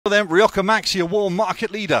Then Rioja Maxi, a warm market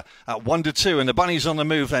leader at 1-2, and the bunny's on the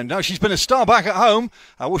move then. No, she's been a star back at home.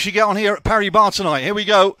 Will she get on here at Parry Bar tonight? Here we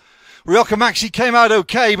go. Rioja Maxi came out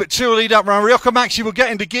okay, but 2 lead up round. Rioja Maxi will get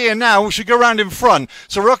into gear now. We should go round in front.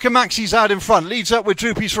 So Rioja Maxi's out in front. Leads up with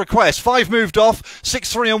Droopy's Request. 5 moved off.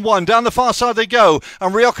 6, 3 and 1. Down the far side they go.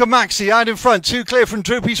 And Rioja Maxi out in front. 2 clear from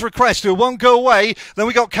Droopy's Request, who won't go away. Then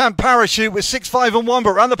we got Camp Parachute with 6, 5 and 1.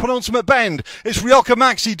 But round the penultimate bend, it's Rioja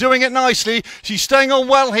Maxi doing it nicely. She's staying on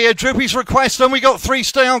well here. Droopy's Request. Then we got 3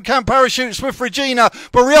 stay on Camp Parachute. Swift Regina.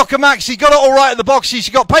 But Rioja Maxi got it all right at the boxes.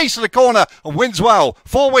 She got pace in the corner and wins well.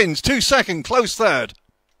 4 wins, 2 second, close third.